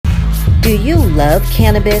Do you love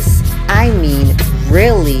cannabis? I mean,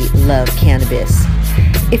 really love cannabis.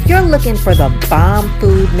 If you're looking for the bomb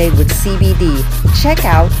food made with CBD, check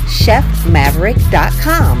out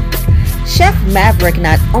chefmaverick.com. Chef Maverick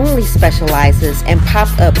not only specializes in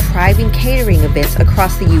pop-up private catering events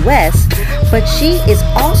across the U.S., but she is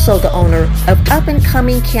also the owner of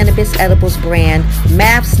up-and-coming cannabis edibles brand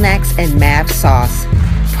Mav Snacks and Mav Sauce.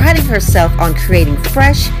 Priding herself on creating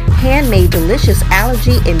fresh, handmade, delicious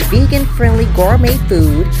allergy and vegan-friendly gourmet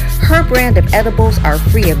food, her brand of edibles are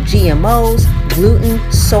free of GMOs, gluten,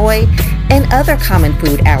 soy, and other common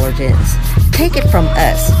food allergens. Take it from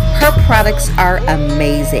us, her products are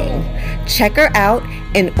amazing. Check her out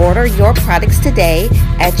and order your products today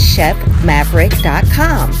at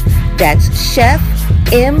chefmaverick.com. That's chef,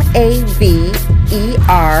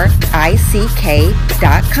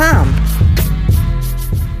 MAVERICK.com.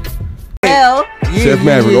 Well, Chef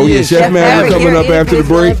Maverick. Oh yeah, Chef Maverick coming up after the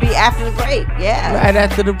break. It's gonna be after the break, yeah. Right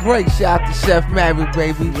after the break. Shout out to Chef Maverick,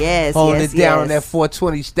 baby. Yes, Holding yes, it down yes. on that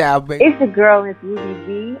 420 style, baby. It's the girl, it's Ruby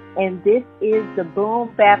V, and this is the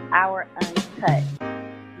Boom Bap Hour Uncut.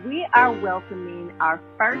 We are welcoming our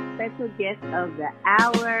first special guest of the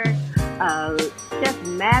hour. Chef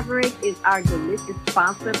Maverick is our delicious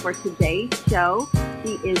sponsor for today's show.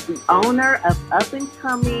 She is the owner of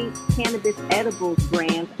up-and-coming cannabis edibles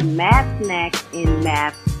brands Mav Snacks and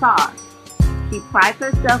Mav Sauce. She prides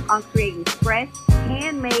herself on creating fresh,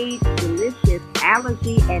 handmade, delicious,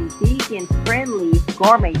 allergy and vegan-friendly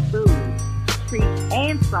gourmet foods, treats,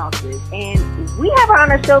 and sauces. And we have her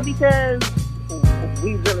on our show because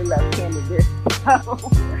we really love cannabis. So,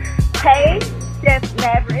 hey, Chef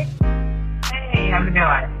Maverick. Hey, how's it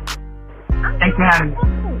going? Thanks for having me.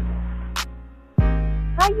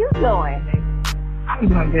 How you doing? I'm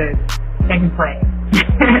doing good. Can't complain.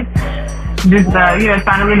 Just, trying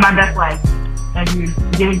to live my best life as you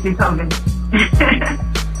getting through COVID. I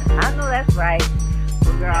know that's right.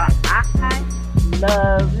 Well, girl, I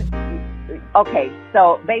love. Okay,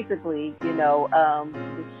 so basically,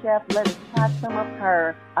 the chef let us try some of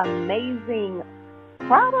her amazing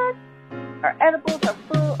products, her edibles, her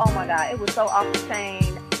food. Oh my God, it was so off the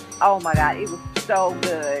chain. Oh my God, it was so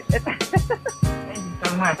good. Thank you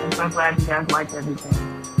so much. I'm so glad you guys liked everything.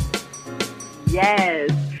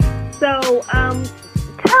 Yes. So,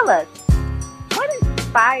 tell us, what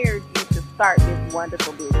inspired you to start this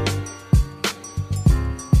wonderful business?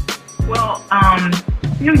 Well, a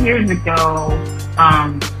few years ago,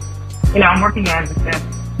 I'm working as a chef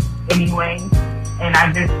anyway, and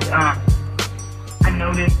I just, I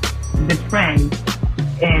noticed the trend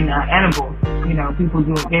in edibles. People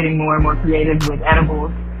getting more and more creative with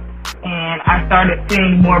edibles. And I started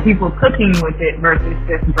seeing more people cooking with it versus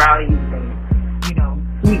just brownies and,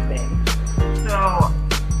 sweet things. So,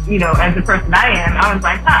 as the person I am, I was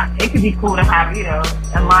like, it could be cool to have, a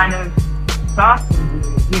line of sauces and,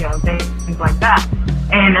 things like that.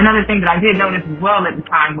 And another thing that I did notice as well at the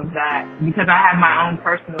time was that because I have my own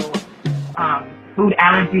personal food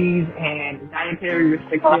allergies and dietary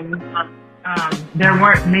restrictions, there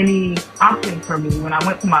weren't many options for me when I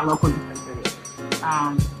went to my local dispensary.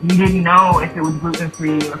 You didn't know if it was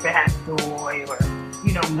gluten-free or if it had soy or,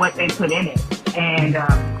 what they put in it. And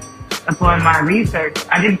upon my research,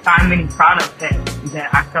 I didn't find many products that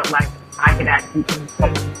I felt like I could actually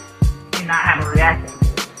consume and not have a reaction to.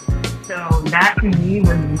 So that to me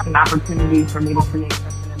was just an opportunity for me to create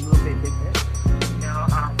something a little bit different.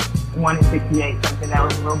 Wanted to create something that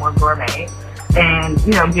was a little more gourmet. And,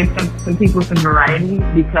 give some people some variety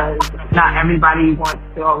because not everybody wants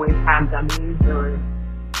to always have gummies or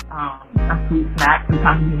a sweet snack.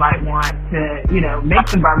 Sometimes you might want to, make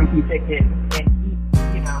some barbecue chicken and eat,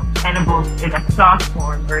 edibles in a sauce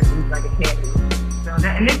form versus like a candy. So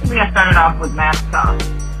initially I started off with Mav Sauce.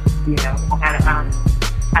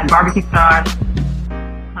 Had barbecue sauce,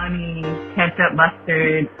 honey, ketchup,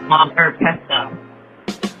 mustard, herb pesto.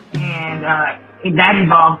 And that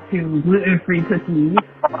evolved to gluten-free cookies.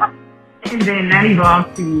 And then that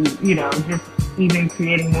evolved to, just even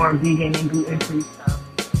creating more vegan and gluten-free stuff.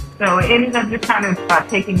 So it ended up just kind of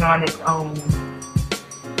taking on its own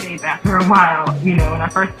shape after a while. When I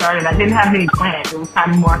first started, I didn't have any plans. It was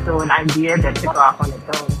kind of more so an idea that took off on its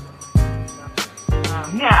own. So,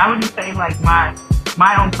 I would just say like my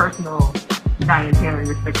own personal dietary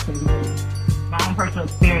restrictions, my own personal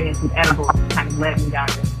experience with edibles kind of led me down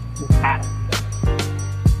this path.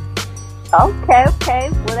 Okay.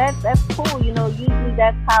 Well, that's cool. Usually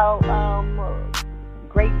that's how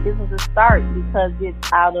great businesses start because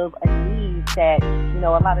it's out of a need that a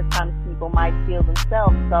lot of times people might feel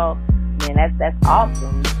themselves. So, man, that's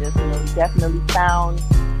awesome. You definitely found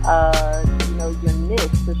your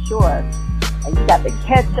niche for sure. And you got the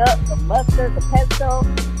ketchup, the mustard, the pesto.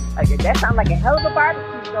 Like, that sounds like a hell of a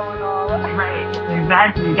barbecue going on. Right,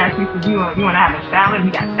 exactly. You got you want to have a salad,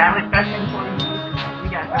 you got salad dressing for you. You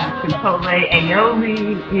got some chipotle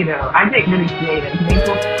aioli. I get really creative.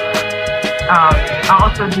 I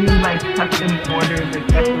also do like custom orders or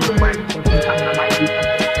special requests. So sometimes I might do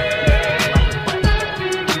something special.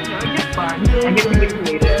 It gets fun. I get to get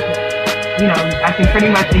creative. I can pretty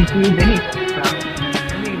much infuse anything. So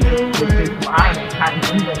with this wine, it's kind of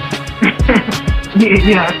English.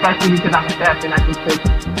 Especially because I'm a chef and I can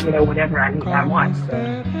cook, whatever I want. So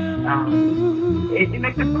it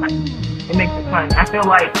makes it fun. It makes it fun. I feel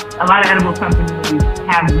like a lot of edible companies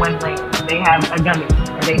have one lane. They have a gummy,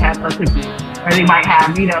 or they have a cookie, or they might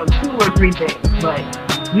have, 2 or 3 things, but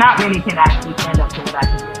not many can actually stand up to what I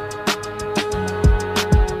can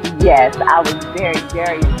do. Yes, I was very,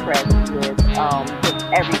 very impressed with just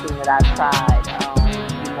everything that I tried.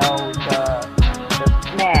 The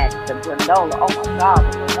snacks, the granola. Oh my God,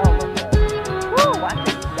 the granola. Woo! I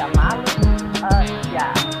think tamales.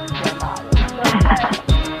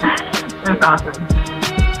 That's awesome.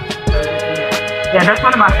 Yeah, that's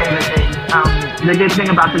one of my favorite things. The good thing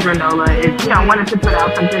about the granola is, I wanted to put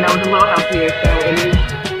out something that was a little healthier, so it is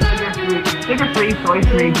sugar-free,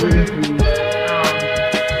 soy-free, gluten-free,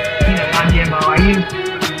 non-GMO. I use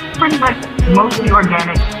pretty much mostly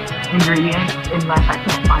organic ingredients, unless I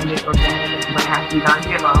can't find it organic, but it has to be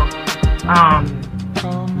non-GMO.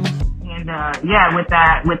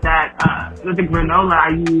 With the granola, I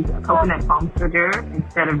use coconut palm sugar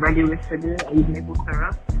instead of regular sugar. I use maple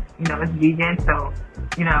syrup. It's vegan, so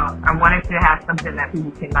I wanted to have something that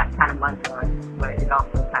people can kind of munch on, but it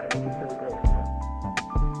also kind of makes it feel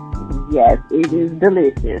good. Yes, it is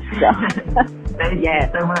delicious. Thank you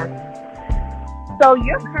so much. So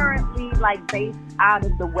you're currently based out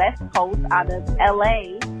of the West Coast, out of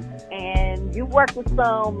LA, and you work with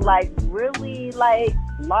some really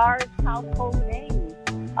large household names.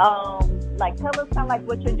 Tell us kind of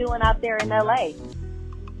what you're doing out there in LA.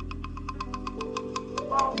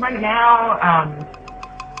 Well, right now,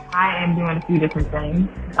 I am doing a few different things.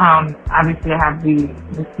 Obviously, I have the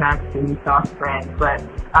snacks and the sauce brand, but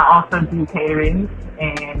I also do catering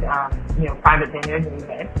and private dinners and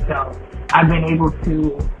events. So I've been able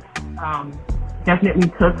to definitely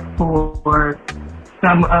cook for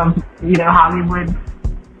some of Hollywood's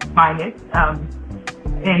finest,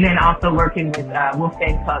 and then also working with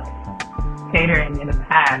Wolfgang Puck Catering in the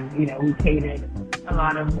past. We catered a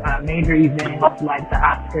lot of major events like the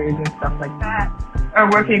Oscars and stuff like that. Or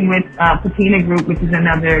working with Patina Group, which is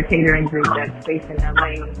another catering group that's based in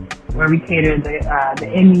LA, where we cater the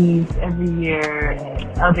Emmys every year and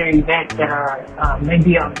other events that are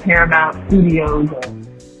maybe on Paramount Studios or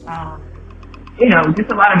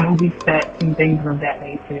just a lot of movie sets and things of that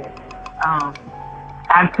nature.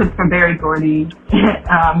 I've cooked for Barry Gordy.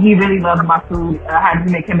 He really loved my food. I had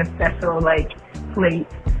to make him a special plate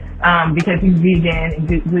because he's vegan and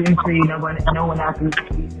gluten free. No one else is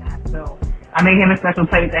eating that. So I made him a special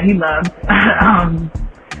plate that he loves.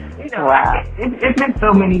 Wow. It's been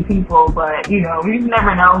so many people, but you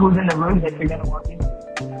never know who's in the room that you're gonna walk into.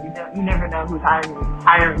 You never know who's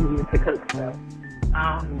hiring you to cook. So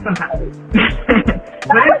sometimes,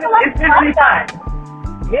 but it's been really fun.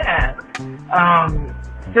 Yeah.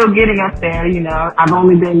 Still getting up there. I've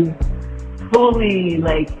only been fully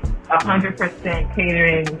 100%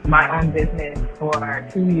 catering my own business for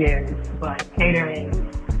 2 years, but catering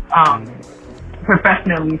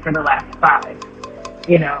professionally for the last 5.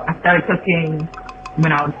 I started cooking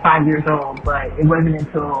when I was 5 years old, but it wasn't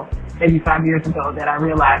until maybe 5 years ago that I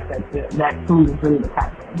realized that food is really the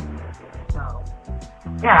passion. So,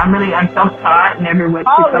 yeah, I'm self-taught, never went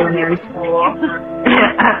to culinary school.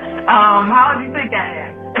 How old do you think I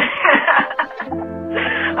am?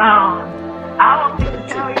 I don't need to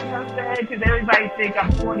tell you what I'm saying, because everybody think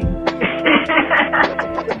I'm 20.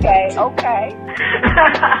 Okay.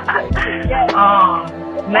 Yes.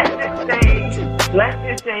 Let's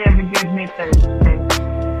just say I'm a good mid-30s.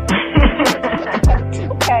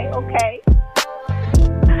 Okay.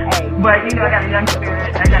 Hey. But, I got a young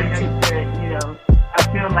spirit. I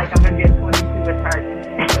feel like I'm going to get 22 at first.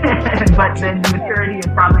 But then the maturity is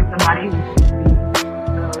probably somebody who's 60.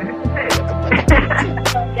 So it just depends.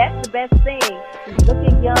 That's the best thing. You're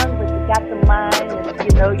looking young, but you got the mind, and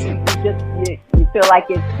you feel like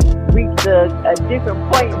it's reached a different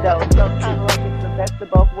point, though. So kind of like it's the best of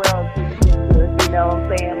both worlds. So you get to, you know what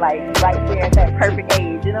I'm saying? Right there at that perfect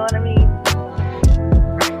age. You know what I mean?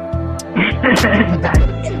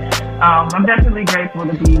 Exactly. I'm definitely grateful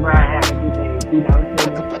to be where I am at this age.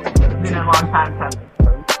 It's been a long time coming.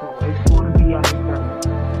 So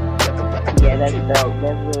that's dope.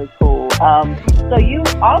 That's really cool. So you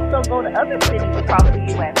also go to other cities across the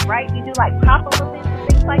U.S., right? You do like pop-up events and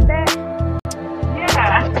things like that? Yeah,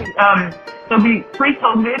 actually, so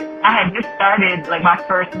pre-COVID, I had just started like my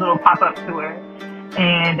first little pop-up tour,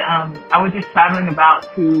 and I was just traveling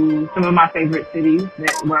about to some of my favorite cities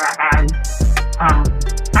where I have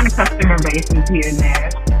kind of customer bases here and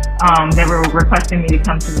there that were requesting me to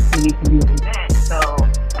come to the city to do an event. So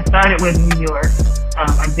I started with New York.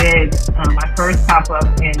 I did my first pop-up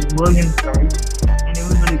in Williamsburg, and it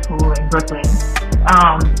was really cool, in Brooklyn.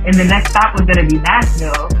 And the next stop was going to be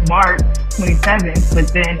Nashville, March 27th, but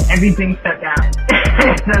then everything shut down.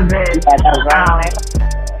 So then,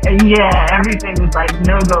 everything was like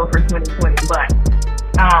no-go for 2020. But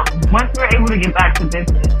once we're able to get back to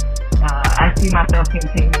business, I see myself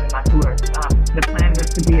continuing my tour. The plan was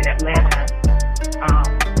to be in Atlanta,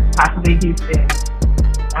 possibly Houston,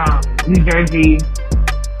 New Jersey,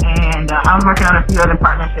 and I was working on a few other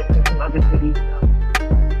partnerships in some other cities. So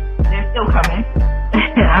they're still coming.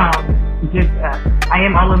 I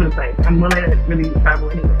am all over the place. I'm willing to really travel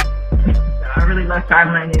anyway. So I really love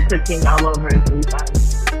traveling and cooking all over. It's really fun.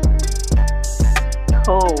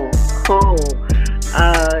 Cool.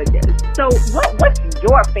 So what's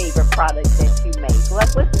your favorite product that you make?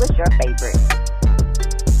 What's your favorite?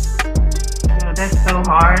 That's so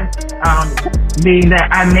hard. Being that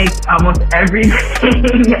I make almost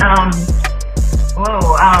everything.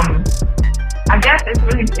 I guess it's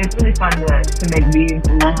really fun to make these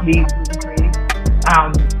gluten-free,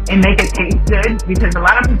 and make it taste good, because a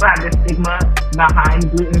lot of people have this stigma behind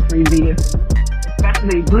gluten-free vegan food,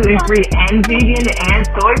 especially gluten-free and vegan and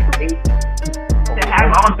soy-free. To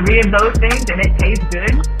have all three of those things and it tastes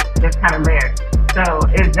good, that's kind of rare. So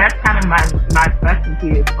that's kind of my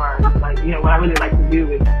specialty as far as like, what I really like to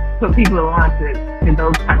do is put people on to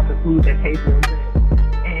those types of food that taste really good.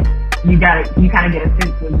 And you kind of get a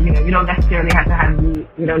sense of, you don't necessarily have to have meat,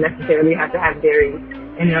 you don't necessarily have to have dairy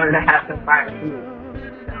in order to have some fire food.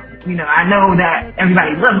 So, I know that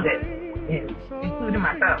everybody loves it, including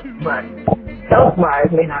myself, but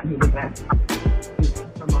health-wise may not be the best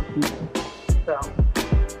for most people. So.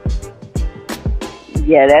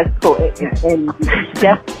 Yeah, that's cool. And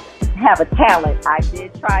just have a talent. I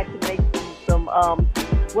did try to make some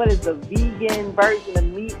what is the vegan version of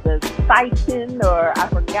meat, the Titan, or I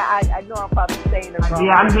forgot. I know I'm probably saying it wrong.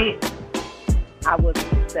 Yeah, meat. I wasn't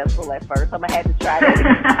successful at first. I had to try that.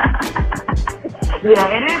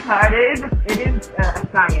 Yeah, it is hard. It is a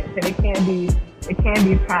science, and it can be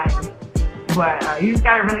trying. But you just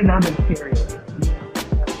gotta really know the materials,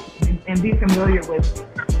 and be familiar with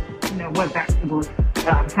what vegetables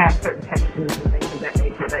have certain textures and things of that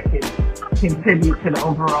nature that could contribute to the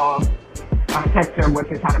overall texture of what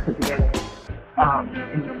you're trying to put together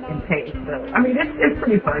and taste. So, it's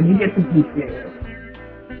pretty fun. You get to be creative.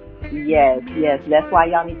 Yes. That's why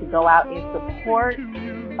y'all need to go out and support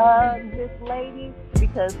this lady,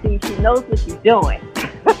 because she knows what she's doing.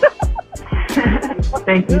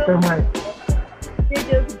 Thank you so much. You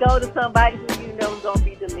just go to somebody who you know is going to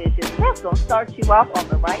be delicious. That's going to start you off on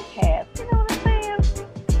the right path. You know what I'm saying?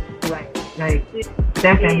 Right.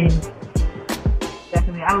 Definitely.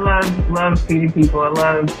 I love feeding people. I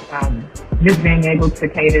love just being able to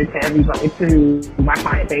cater to everybody, to my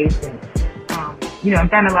client base. And, I've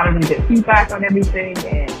gotten a lot of really good feedback on everything.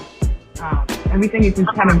 And everything is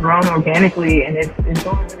just kind of grown organically, and it's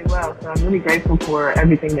going really well. So I'm really grateful for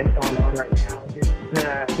everything that's going on right now. Just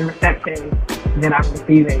the reception that I'm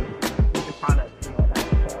receiving with the products and all that.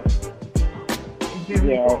 So it's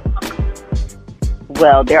really cool.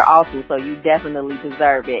 Well, they're awesome, so you definitely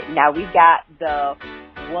deserve it. Now we got the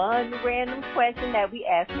one random question that we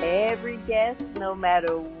ask every guest, no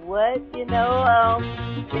matter what they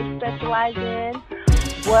specialize in.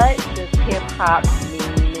 What does hip hop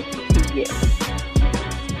mean to you?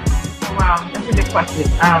 Wow, that's a good question.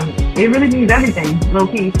 It really means everything, low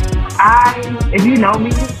key. If you know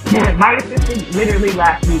me, my assistant literally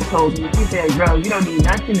last week told me, she said, "Bro, you don't need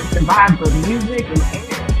nothing to survive but music and air."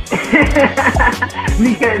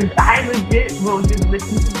 Because I legit will just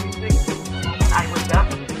listen to music when I wake up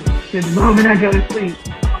to the moment I go to sleep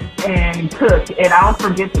and cook. And I'll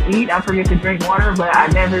forget to eat, I'll forget to drink water, but I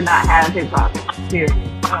never not have hip hop. Period.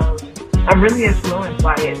 I'm really influenced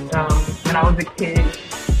by it. When I was a kid,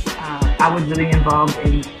 I was really involved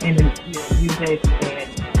in music and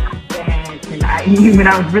when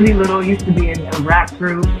I was really little, used to be in a rap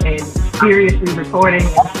group and seriously recording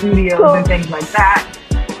in studios and things like that.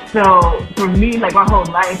 So for me, like my whole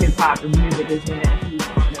life, hip hop and music has been a huge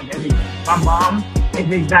part of everything. My mom is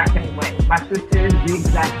the exact same way. My sister is the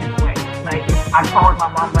exact same way. Like if I called my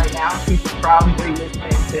mom right now, she's probably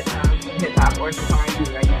listening to hip hop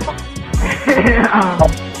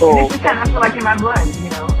It's just kind of, I feel like, in my blood, you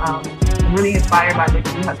know. I'm really inspired by this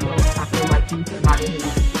hustle. I feel like he's somebody who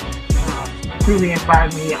truly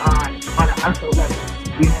inspired me on a hustle level,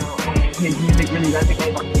 you know, and his music really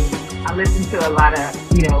resonates with me. I listen to a lot of,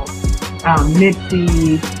 you know,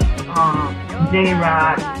 Nipsey,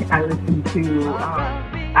 J-Rock. I listen to,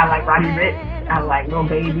 I like Roddy Ricch. I like Lil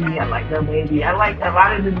Baby. I like Lil Baby. I like a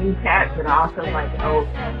lot of the new cats, but I also like the old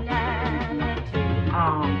cats.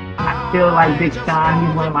 I feel like Big Sean.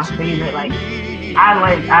 He's one of my favorite. Like,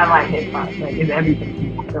 I like hip hop. Like, it's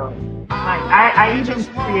everything. So, like, I even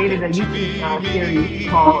created a YouTube series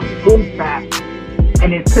called Boom Trap,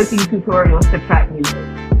 and it's cooking tutorials to trap music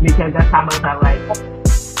because that's how much I like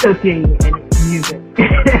cooking and music.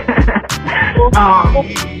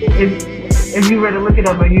 If you were to look it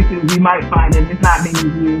up on YouTube, you might find it. It's not many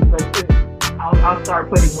views, but I'll start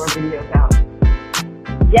putting more videos out.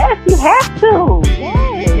 Yes, you have to.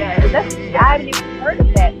 Yes. I haven't even heard of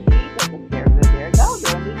that. There you go.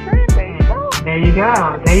 Doing the trend. There you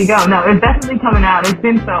go. There you go. No, it's definitely coming out. It's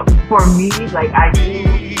been so, for me, like, I do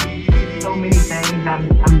so many things.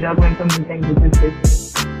 I'm juggling so many things with this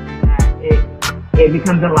business that it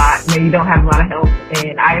becomes a lot. You know, you don't have a lot of help,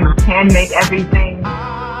 and I can make everything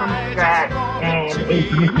from scratch, and it's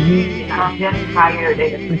just me. I'm just hired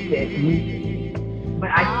an assistant,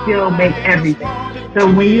 but I still make everything. So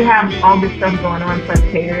when you have all this stuff going on, plus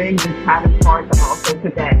catering, it's kind of hard to also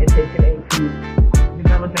put that attention into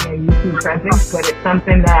developing a YouTube presence, but it's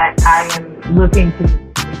something that I am looking to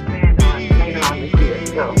expand on later on this year.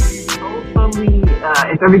 So hopefully,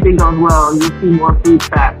 if everything goes well, you'll see more food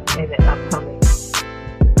traps in the upcoming.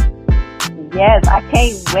 Yes, I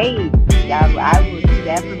can't wait. I will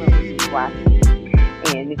definitely be watching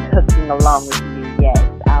and cooking along with you. Yes,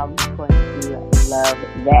 I'm going to love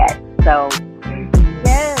that. So,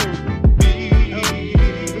 yes.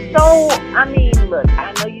 So, I mean, look,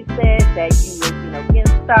 I know you said that you was, you know,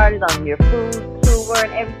 getting started on your food tour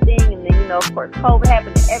and everything, and then, you know, of course, COVID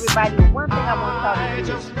happened to everybody. But one thing I want to talk to you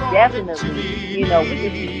is definitely, you know, we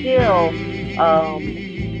can still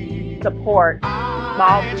support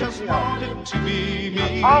small business, you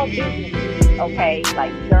know, all businesses, okay,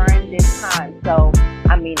 like during this time. So,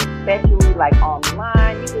 I mean, especially like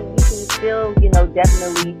online, you can still, you know,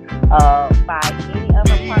 definitely buy any of our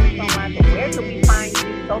products online. So where can we find you?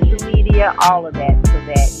 Social media, all of that, so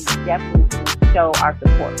that we definitely can show our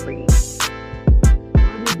support for you. I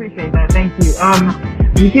really appreciate that. Thank you.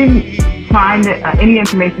 You can find any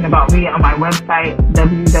information about me on my website,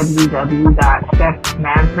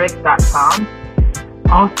 www.chefmaverick.com.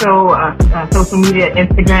 Also, social media,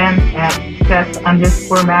 Instagram at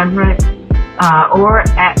chef_Maverick, or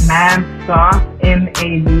at Mav Sauce,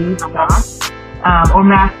 M-A-V Sauce, or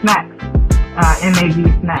Mav Snacks, M-A-V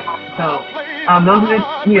Snacks. So, those are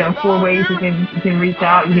the, you know, 4 ways you can reach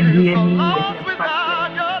out. You can DM me if you have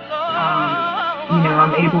questions. You know,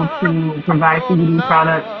 I'm able to provide CBD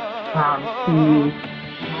products to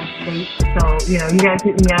my state. So, you know, you guys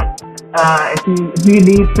hit me up. If you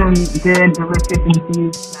need some good, delicious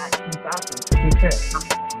infused snacks and sauces, you should.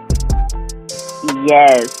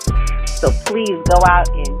 Yes. So please go out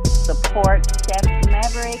and support Chef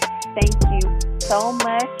Maverick. Thank you so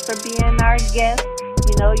much for being our guest.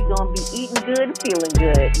 You know, you're going to be eating good and feeling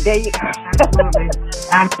good. There you go. Absolutely.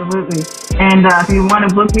 Absolutely. And if you want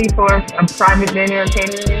to book me for a private dinner or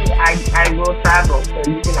catering, I will travel. So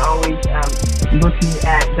you can always book me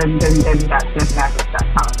at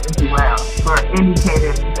www.chefmaverick.com as well for any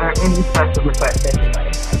catering or any special requests that you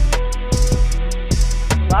might have.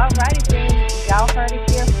 Well, alrighty then. Y'all heard it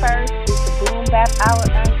here first. It's the Boom Bap Hour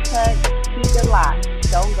Uncut. Keep it locked.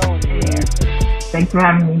 Don't go anywhere. Thanks for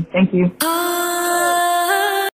having me. Thank you.